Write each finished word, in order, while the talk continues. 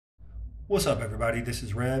What's up, everybody? This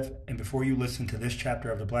is Rev, and before you listen to this chapter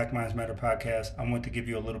of the Black Minds Matter podcast, I want to give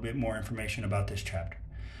you a little bit more information about this chapter.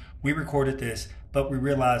 We recorded this, but we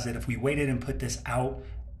realized that if we waited and put this out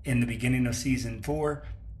in the beginning of season 4,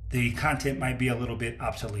 the content might be a little bit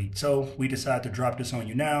obsolete. So we decided to drop this on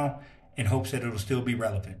you now in hopes that it'll still be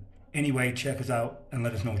relevant. Anyway, check us out and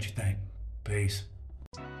let us know what you think. Peace.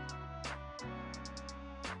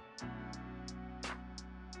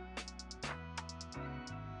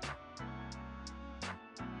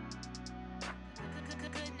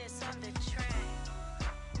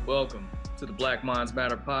 Welcome to the Black Minds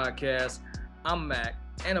Matter podcast. I'm Mac,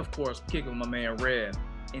 and of course, kicking with my man Rev.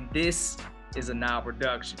 And this is a Now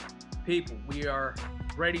production. People, we are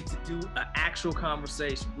ready to do an actual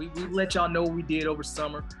conversation. We let y'all know what we did over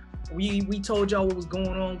summer. We told y'all what was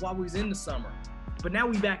going on while we was in the summer. But now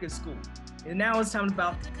we back in school. And now it's time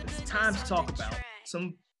to talk about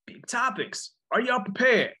some big topics. Are y'all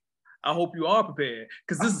prepared? I hope you are prepared,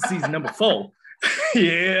 because this is season number 4.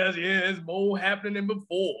 Yes, more happening than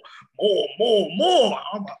before. More.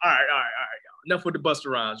 All right, y'all. Enough with the Busta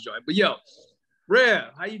Rhymes joint. But yo, Rev,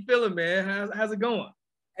 how you feeling, man? How's it going?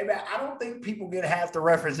 Hey, man, I don't think people get half the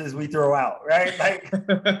references we throw out, right? Like,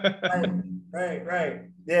 right.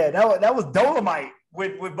 Yeah, that was Dolomite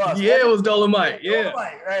with Bust. Yeah, it was Dolomite. Yeah.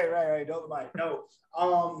 Dolomite. Right. Dolomite.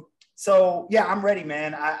 No. So yeah, I'm ready,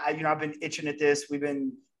 man. I've been itching at this. We've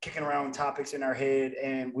been kicking around topics in our head,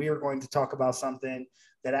 and we are going to talk about something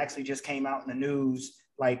that actually just came out in the news.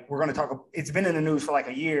 Like, we're going to talk, it's been in the news for like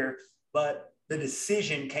a year, but the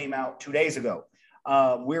decision came out 2 days ago.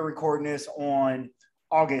 We're recording this on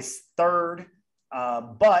August 3rd,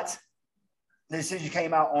 but the decision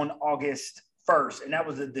came out on August 1st, and that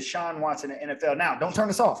was the Deshaun Watson in the NFL. Now, don't turn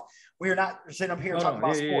us off. We are not sitting up here talking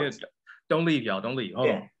about sports. Yeah. Don't leave, y'all. Don't leave. Hold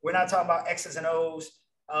on. We're not talking about X's and O's.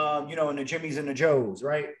 And the Jimmys and the Joes,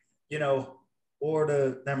 right? Or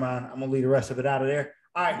never mind. I'm gonna leave the rest of it out of there.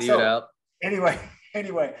 All right. Leave it out. Anyway.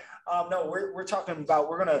 No, we're talking about,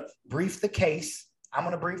 we're gonna brief the case. I'm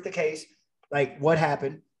gonna brief the case, like what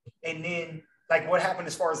happened, and then like what happened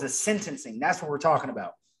as far as the sentencing. That's what we're talking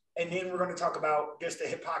about. And then we're gonna talk about just the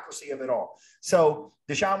hypocrisy of it all. So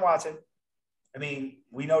Deshaun Watson, I mean,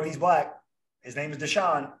 we know he's black. His name is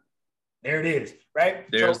Deshaun. There it is, right?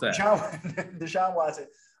 There's that. Deshaun Watson,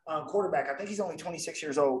 quarterback. I think he's only 26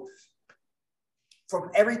 years old.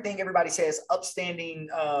 From everything everybody says, upstanding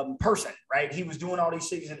person, right? He was doing all these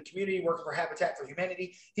things in the community, working for Habitat for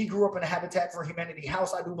Humanity. He grew up in a Habitat for Humanity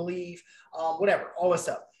house, I do believe, whatever, all this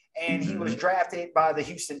stuff. And he was drafted by the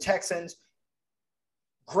Houston Texans.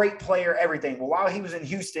 Great player, everything. Well, while he was in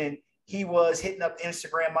Houston, he was hitting up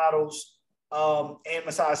Instagram models and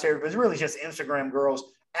massage therapists, it's really just Instagram girls,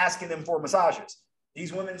 asking them for massages.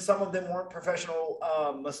 These women, some of them weren't professional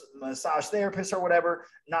massage therapists or whatever,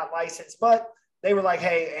 not licensed, but they were like,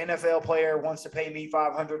 hey, NFL player wants to pay me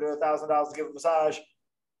 $500 or $1,000 to give a massage.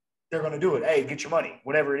 They're going to do it. Hey, get your money,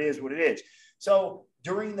 whatever it is, what it is. So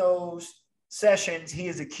during those sessions, he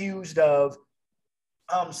is accused of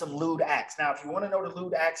some lewd acts. Now, if you want to know the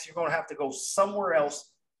lewd acts, you're going to have to go somewhere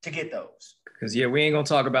else to get those. Because, we ain't going to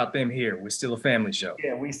talk about them here. We're still a family show.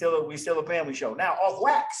 Yeah, we still a family show. Now, off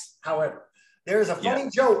wax, however, there's a funny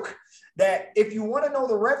joke that if you want to know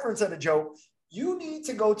the reference of the joke, you need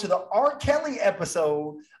to go to the R. Kelly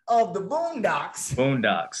episode of the Boondocks.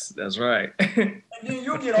 Boondocks, that's right. And then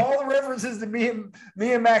you'll get all the references that me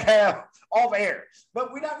and Mac have off air.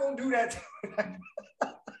 But we're not going to do that.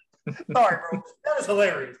 Sorry, bro. That is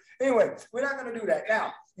hilarious. Anyway, we're not going to do that.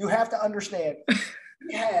 Now, you have to understand,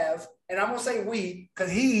 we have, and I'm going to say we,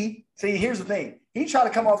 because here's the thing. He tried to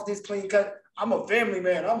come off this clean cut. I'm a family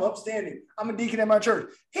man. I'm upstanding. I'm a deacon at my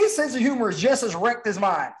church. His sense of humor is just as wrecked as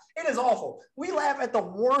mine. It is awful. We laugh at the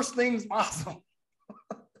worst things possible.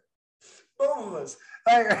 Both of us.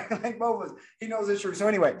 Like both of us. He knows it's true. So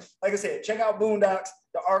anyway, like I said, check out Boondocks,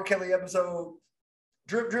 the R. Kelly episode.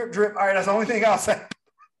 Drip, drip, drip. All right, that's the only thing I'll say.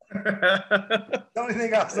 The only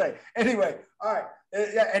thing I'll say. Anyway, all right.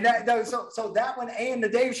 And so that one and the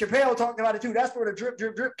Dave Chappelle talked about it too. That's where the drip,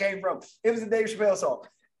 drip, drip came from. It was the Dave Chappelle song.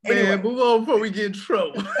 Anyway. Man, move on before we get in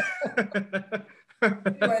trouble.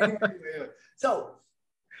 Anyway. So,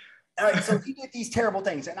 all right, so he did these terrible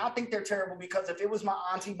things, and I think they're terrible because if it was my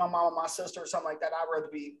auntie, my mom, my sister, or something like that, I'd rather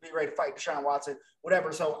be ready to fight Deshaun Watson,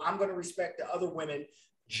 whatever. So I'm going to respect the other women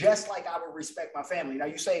just like I would respect my family. Now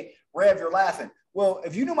you say, Rev, you're laughing. Well,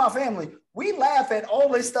 if you knew my family, we laugh at all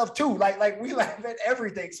this stuff too. Like we laugh at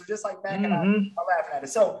everything. So just like Mac and I are laughing at it.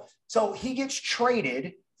 So he gets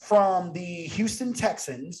traded from the Houston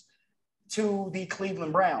Texans to the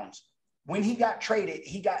Cleveland Browns. when he got traded,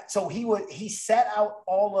 he set out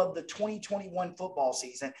all of the 2021 football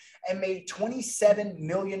season and made $27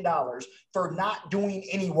 million for not doing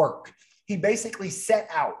any work. He basically set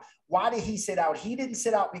out. Why did he sit out? He didn't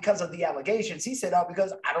sit out because of the allegations. He sit out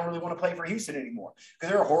because I don't really want to play for Houston anymore because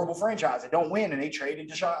they're a horrible franchise that don't win, and they traded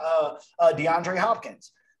DeAndre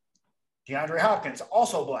Hopkins. DeAndre Hopkins,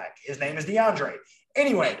 also black. His name is DeAndre.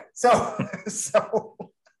 Anyway, so,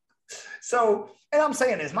 and I'm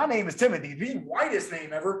saying this, my name is Timothy, the whitest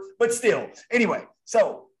name ever, but still. Anyway,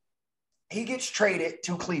 so he gets traded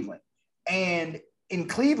to Cleveland. And in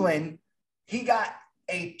Cleveland, he got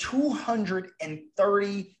a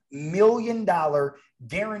 $230 million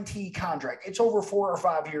guaranteed contract. It's over 4 or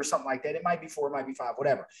 5 years, something like that. It might be 4, it might be 5,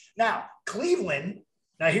 whatever. Now,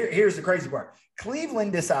 here's the crazy part.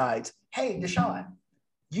 Cleveland decides, hey, Deshaun,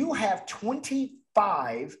 you have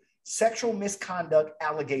 25 sexual misconduct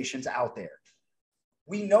allegations out there.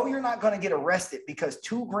 We know you're not going to get arrested because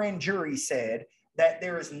 2 grand juries said that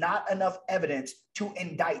there is not enough evidence to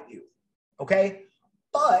indict you. Okay?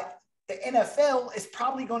 But the NFL is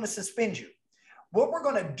probably going to suspend you. What we're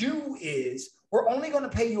going to do is we're only going to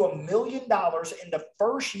pay you $1 million in the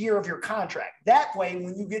first year of your contract. That way,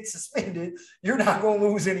 when you get suspended, you're not going to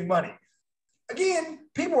lose any money. Again,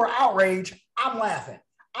 people are outraged. I'm laughing.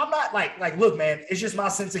 I'm not like, look, man, it's just my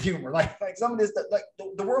sense of humor. Like some of this, like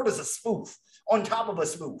the world is a spoof on top of a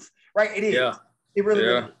spoof, right? It is. Yeah. It really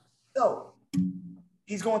is. So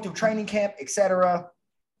he's going through training camp, etc.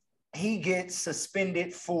 He gets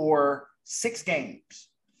suspended for 6 games.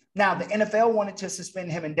 Now, the NFL wanted to suspend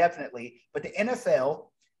him indefinitely, but the NFL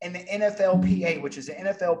and the NFLPA, which is the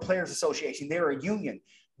NFL Players Association, they're a union.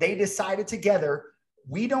 They decided together,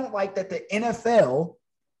 we don't like that the NFL,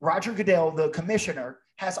 Roger Goodell, the commissioner,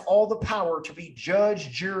 has all the power to be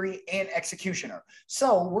judge, jury, and executioner.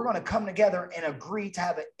 So we're going to come together and agree to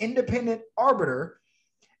have an independent arbiter,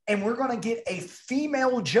 and we're going to get a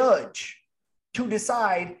female judge to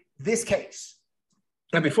decide this case.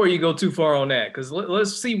 Now, before you go too far on that, because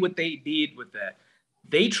let's see what they did with that.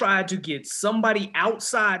 They tried to get somebody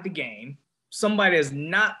outside the game, somebody that's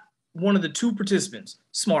not one of the 2 participants,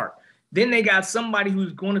 smart. Then they got somebody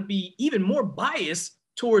who's going to be even more biased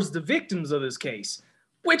towards the victims of this case,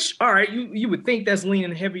 which, all right, you would think that's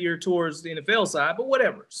leaning heavier towards the NFL side, but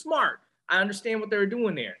whatever. Smart. I understand what they're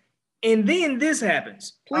doing there. And then this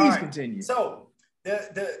happens. Please continue. So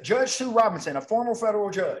the Judge Sue Robinson, a former federal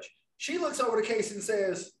judge, she looks over the case and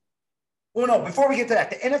says, well, no, before we get to that,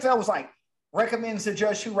 the NFL was like, recommends to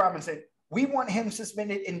Judge Sue Robinson, we want him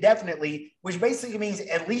suspended indefinitely, which basically means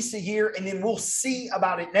at least a year, and then we'll see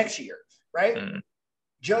about it next year, right?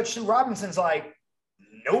 Judge Sue Robinson's like,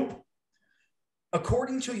 nope.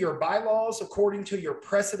 According to your bylaws, according to your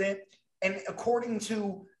precedent, and according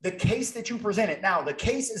to the case that you presented. Now, the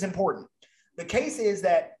case is important. The case is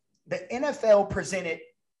that the NFL presented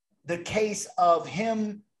the case of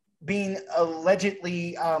him being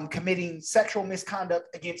allegedly committing sexual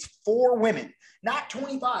misconduct against 4 women, not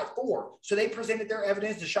 25, 4. So they presented their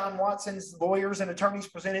evidence. Deshaun Watson's lawyers and attorneys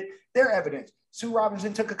presented their evidence. Sue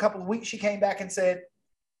Robinson took a couple of weeks. She came back and said,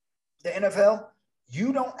 the NFL,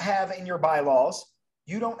 you don't have in your bylaws,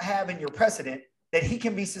 you don't have in your precedent that he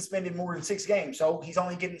can be suspended more than 6 games. So he's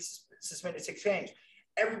only getting suspended 6 games.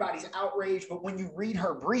 Everybody's outraged, but when you read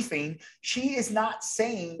her briefing, she is not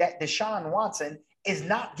saying that Deshaun Watson is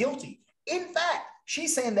not guilty. In fact,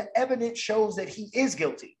 she's saying the evidence shows that he is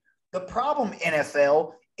guilty. The problem,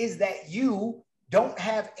 NFL, is that you don't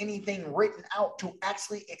have anything written out to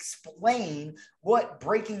actually explain what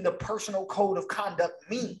breaking the personal code of conduct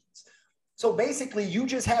means. So basically, you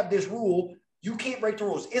just have this rule. You can't break the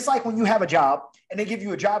rules. It's like when you have a job and they give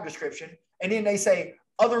you a job description and then they say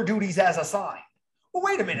other duties as assigned. Well,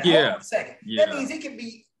 wait a minute. Hold on a second. That means it can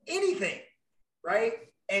be anything, right?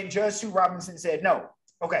 And Judge Sue Robinson said no.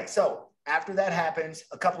 Okay, so after that happens,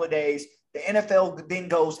 a couple of days, the NFL then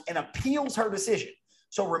goes and appeals her decision.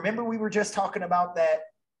 So remember we were just talking about that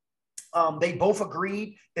they both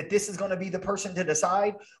agreed that this is going to be the person to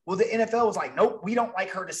decide. Well, the NFL was like, nope, we don't like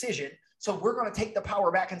her decision. So we're going to take the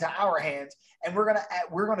power back into our hands, and we're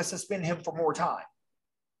going to suspend him for more time.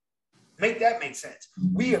 Make that make sense.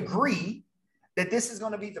 We agree that this is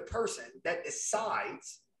going to be the person that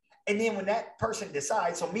decides. And then when that person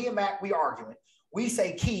decides, so me and Mac, we arguing. We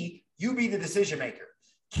say, Key, you be the decision maker.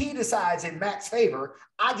 Key decides in Mac's favor.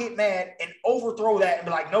 I get mad and overthrow that and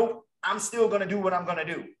be like, nope, I'm still going to do what I'm going to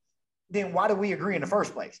do. Then why do we agree in the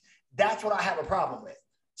first place? That's what I have a problem with.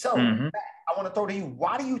 So Mac, I want to throw to you.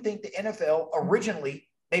 Why do you think the NFL originally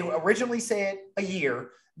said a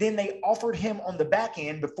year, then they offered him on the back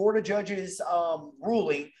end before the judge's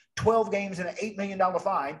ruling 12 games and an $8 million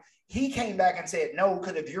fine. He came back and said, no,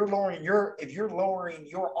 because if you're lowering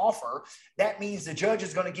your offer, that means the judge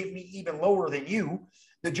is going to give me even lower than you.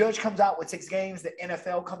 The judge comes out with 6 games. The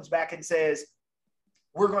NFL comes back and says,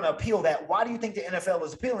 we're going to appeal that. Why do you think the NFL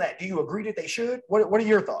is appealing that? Do you agree that they should? What are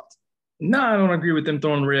your thoughts? No, I don't agree with them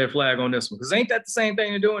throwing the red flag on this one, because ain't that the same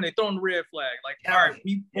thing they're doing? They're throwing the red flag. Like, all right,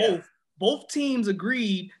 we both teams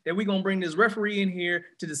agreed that we're going to bring this referee in here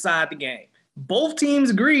to decide the game. Both teams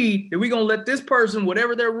agreed that we're going to let this person,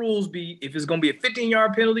 whatever their rules be, if it's going to be a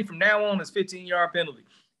 15-yard penalty, from now on, it's 15-yard penalty.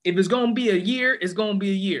 If it's going to be a year, it's going to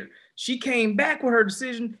be a year. She came back with her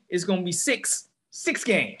decision. It's going to be six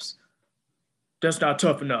games. That's not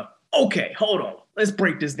tough enough. Okay, hold on. Let's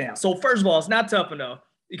break this down. So first of all, it's not tough enough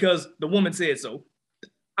because the woman said so.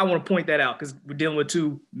 I want to point that out because we're dealing with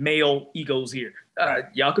 2 male egos here.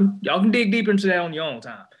 Y'all can dig deeper into that on your own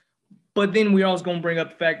time. But then we're also going to bring up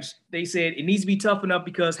the fact they said it needs to be tough enough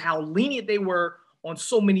because how lenient they were on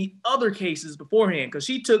so many other cases beforehand, because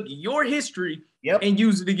she took your history and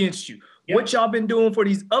used it against you. Yep. What y'all been doing for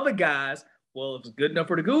these other guys, well, if it's good enough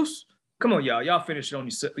for the goose, come on, y'all. Y'all finish it on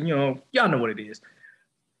yourself. Y'all know what it is.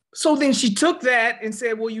 So then she took that and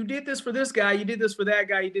said, well, you did this for this guy. You did this for that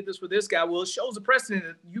guy. You did this for this guy. Well, it shows a precedent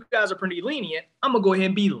that you guys are pretty lenient. I'm going to go ahead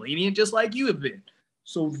and be lenient just like you have been.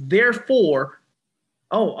 So therefore,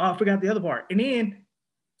 I forgot the other part. And then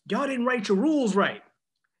y'all didn't write your rules right.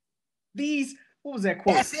 What was that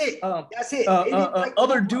quote? That's it. That's it.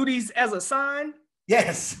 Other duties as a sign?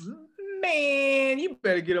 Yes. Man, you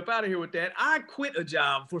better get up out of here with that. I quit a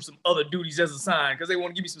job for some other duties as a sign because they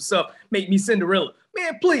want to give me some stuff, make me Cinderella.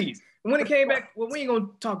 Man, please. And when it came back, well, we ain't going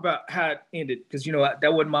to talk about how it ended because,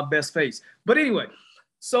 that wasn't my best face. But anyway,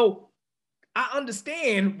 so I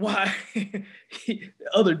understand why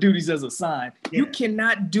other duties as a sign. Yeah. You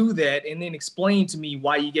cannot do that and then explain to me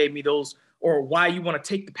why you gave me those or why you want to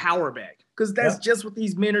take the power back. Because that's just what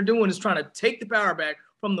these men are doing, is trying to take the power back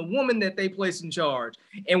from the woman that they placed in charge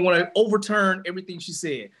and want to overturn everything she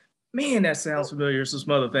said. Man, that sounds familiar to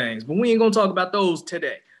some other things, but we ain't going to talk about those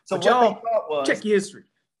today. So but y'all, they thought was, check your history.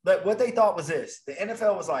 But what they thought was this. The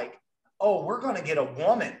NFL was like, oh, we're going to get a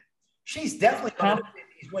woman. She's definitely going to defend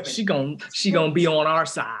these women. She gonna be on our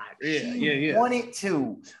side. She wanted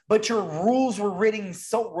to, but your rules were written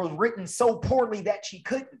so poorly that she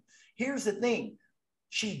couldn't. Here's the thing.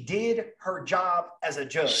 She did her job as a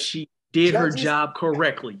judge. She did her job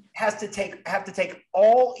correctly. Have to take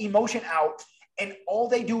all emotion out, and all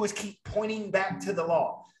they do is keep pointing back to the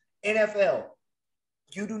law. NFL,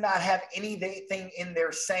 you do not have anything in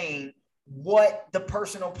there saying what the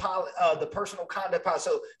personal conduct policy.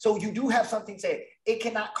 So you do have something saying it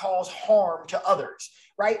cannot cause harm to others,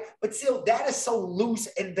 right? But still, that is so loose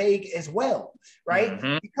and vague as well, right?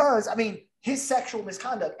 Mm-hmm. Because his sexual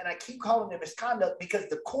misconduct, and I keep calling it misconduct because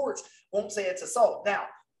the courts won't say it's assault. Now,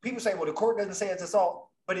 people say, well, the court doesn't say it's assault,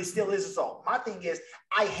 but it still is assault. My thing is,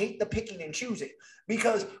 I hate the picking and choosing,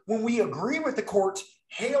 because when we agree with the courts,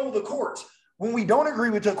 hail the courts. When we don't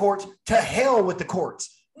agree with the courts, to hell with the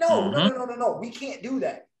courts. No. We can't do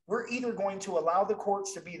that. We're either going to allow the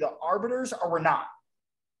courts to be the arbiters or we're not.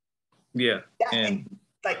 Yeah.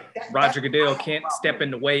 Roger Goodell can't step in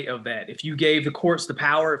the way of that. If you gave the courts the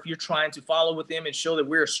power, if you're trying to follow with them and show that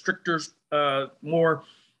we're a stricter, more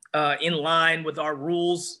in line with our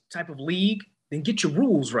rules type of league, then get your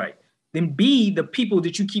rules right. Then be the people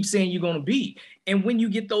that you keep saying you're going to be. And when you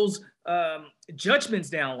get those judgments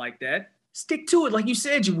down like that, stick to it like you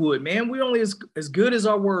said you would, man. We're only as good as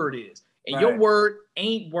our word is. And your word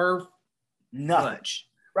ain't worth much.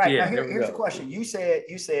 Right. Yeah, now here's the question. You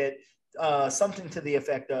said something to the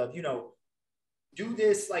effect of, do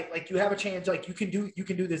this like you have a chance, like you can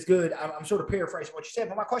do this good. I'm sort of paraphrasing what you said,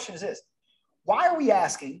 but my question is this. Why are we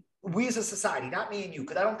asking, we as a society, not me and you,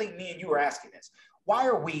 because I don't think me and you are asking this. Why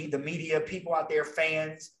are we, the media, people out there,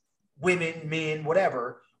 fans, women, men,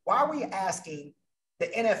 whatever, why are we asking the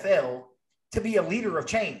NFL to be a leader of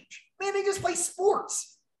change? Man, they just play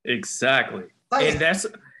sports. Exactly.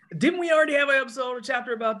 Didn't we already have an episode or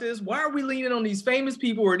chapter about this? Why are we leaning on these famous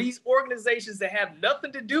people or these organizations that have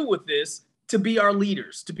nothing to do with this to be our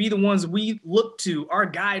leaders, to be the ones we look to, our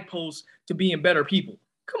guideposts to being better people?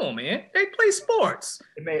 Come on, man. They play sports.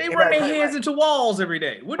 They run their hands into walls every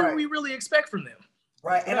day. What do we really expect from them?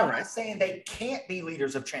 Right. And I'm not saying they can't be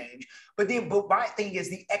leaders of change, but my thing is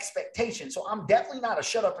the expectation. So I'm definitely not a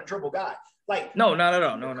shut up and dribble guy. No, not at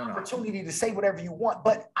all. No. Opportunity to say whatever you want,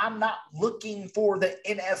 but I'm not looking for the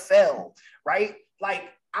NFL, right?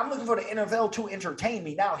 I'm looking for the NFL to entertain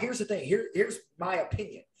me. Now, here's the thing. Here's my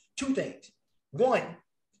opinion. 2 things. One,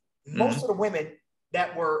 most of the women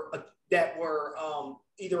that were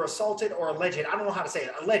either assaulted or alleged, I don't know how to say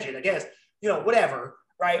it, alleged, I guess, whatever,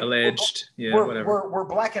 right? Alleged. Whatever. We're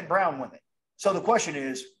black and brown women. So the question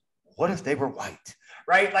is, what if they were white?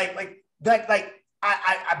 Right? I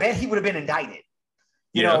bet he would have been indicted.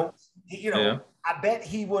 You know, I bet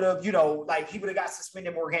he would have, he would have got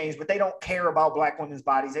suspended more games, but they don't care about black women's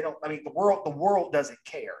bodies. They don't, the world doesn't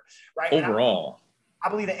care, right? Overall. I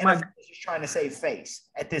believe the NFL is just trying to save face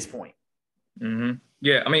at this point. Mm-hmm.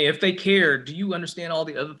 Yeah, if they care, do you understand all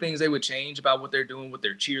the other things they would change about what they're doing with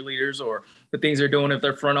their cheerleaders or the things they're doing if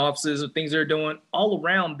their front offices or things they're doing all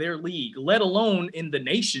around their league, let alone in the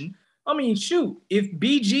nation? Shoot, if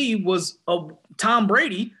BG was a Tom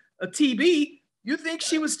Brady, a TB, you think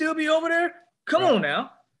she would still be over there? Come on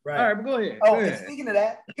now. Right. All right, but go ahead. And speaking of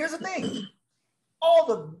that, here's the thing.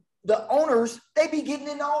 All the owners, they be getting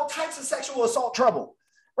in all types of sexual assault trouble,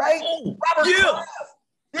 right? Oh, Robert Kraft.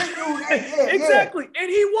 This dude, exactly. And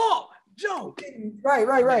he walked. Joe. Right.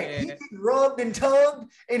 Man. He getting rubbed and tugged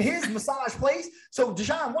in his massage place. So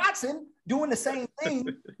Deshaun Watson doing the same thing.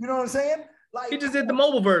 You know what I'm saying? He just did the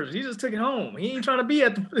mobile version. He just took it home. He ain't trying to be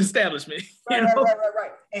at the establishment.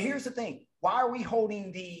 Right. And here's the thing. Why are we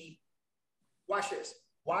holding watch this.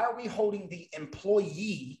 Why are we holding the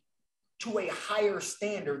employee to a higher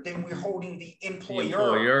standard than we're holding the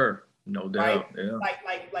employer? No doubt. Right? Yeah.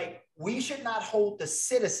 Like we should not hold the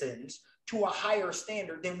citizens to a higher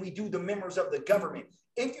standard than we do the members of the government.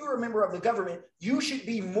 If you're a member of the government, you should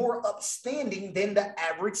be more upstanding than the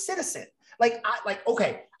average citizen.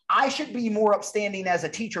 I should be more upstanding as a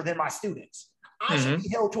teacher than my students. I should be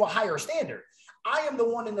held to a higher standard. I am the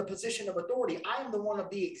one in the position of authority. I am the one of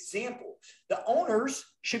the example. The owners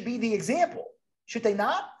should be the example. Should they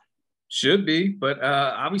not? Should be, but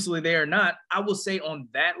obviously they are not. I will say on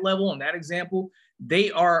that level, on that example,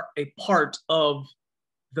 they are a part of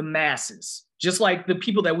the masses. Just like the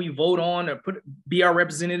people that we vote on or be our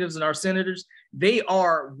representatives and our senators, they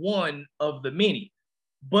are one of the many.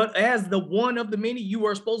 But as the one of the many, you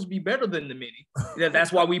are supposed to be better than the many.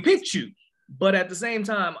 That's why we picked you. But at the same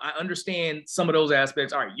time, I understand some of those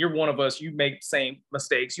aspects. All right, you're one of us. You make the same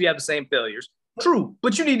mistakes. You have the same failures. True,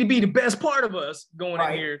 but you need to be the best part of us going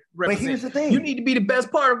in here. But here's the thing. You need to be the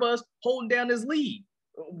best part of us holding down this league.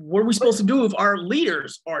 What are we supposed to do if our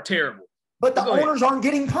leaders are terrible? But the owners aren't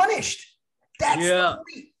getting punished. That's the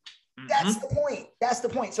point. Mm-hmm. That's the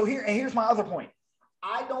point. So here's my other point.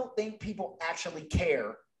 I don't think people actually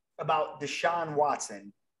care about Deshaun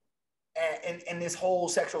Watson and this whole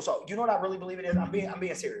sexual assault. You know what I really believe it is? I'm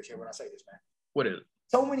being serious here when I say this, man. What is it?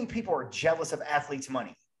 So many people are jealous of athletes'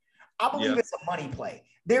 money. I believe it's a money play.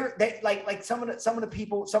 They like some of the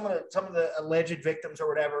people, some of the alleged victims or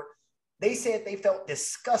whatever, they said they felt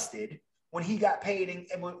disgusted when he got paid and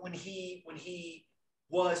when he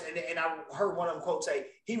was, and I heard one of them quote say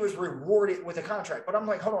he was rewarded with a contract. But I'm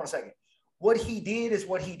like, hold on a second. What he did is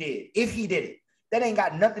what he did. If he did it, that ain't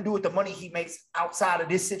got nothing to do with the money he makes outside of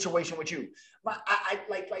this situation with you.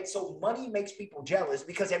 So money makes people jealous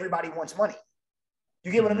because everybody wants money.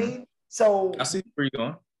 You get what I mean? So I see where you're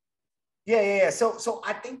going. Yeah. So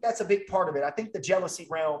I think that's a big part of it. I think the jealousy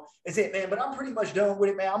realm is it, man. But I'm pretty much done with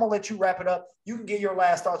it, man. I'm gonna let you wrap it up. You can get your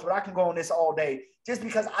last thoughts, but I can go on this all day just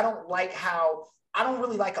because I don't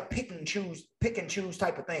really like a pick and choose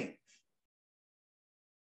type of thing.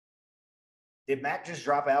 Did Mac just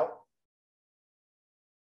drop out?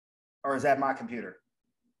 Or is that my computer?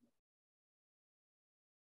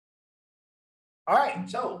 All right,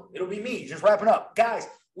 so it'll be me just wrapping up. Guys,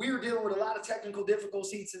 we are dealing with a lot of technical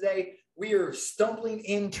difficulties today. We are stumbling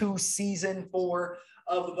into season 4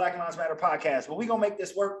 of the Black Lives Matter podcast. But we're going to make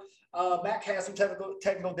this work. Mac has some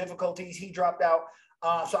technical difficulties. He dropped out.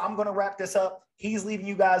 So I'm going to wrap this up. He's leaving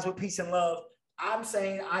you guys with peace and love. I'm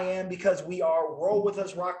saying I am because we are. Roll with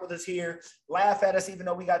us, rock with us here. Laugh at us even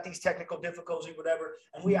though we got these technical difficulties, whatever.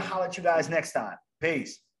 And we'll holler at you guys next time.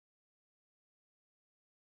 Peace.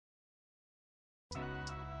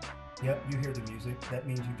 Yep, you hear the music. That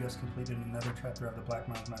means you just completed another chapter of the Black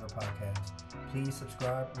Lives Matter podcast. Please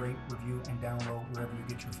subscribe, rate, review, and download wherever you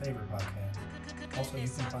get your favorite podcast. Also, you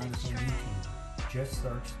can find us on YouTube. Just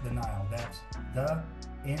search The Nile. That's the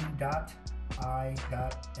N.I.L.E.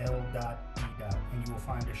 and you will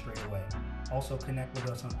find us straight away. Also, connect with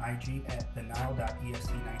us on IG at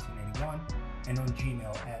thenile.est1981 and on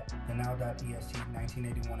Gmail at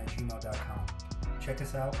thenile.est1981@gmail.com. Check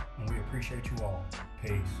us out, and we appreciate you all.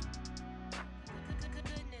 Peace.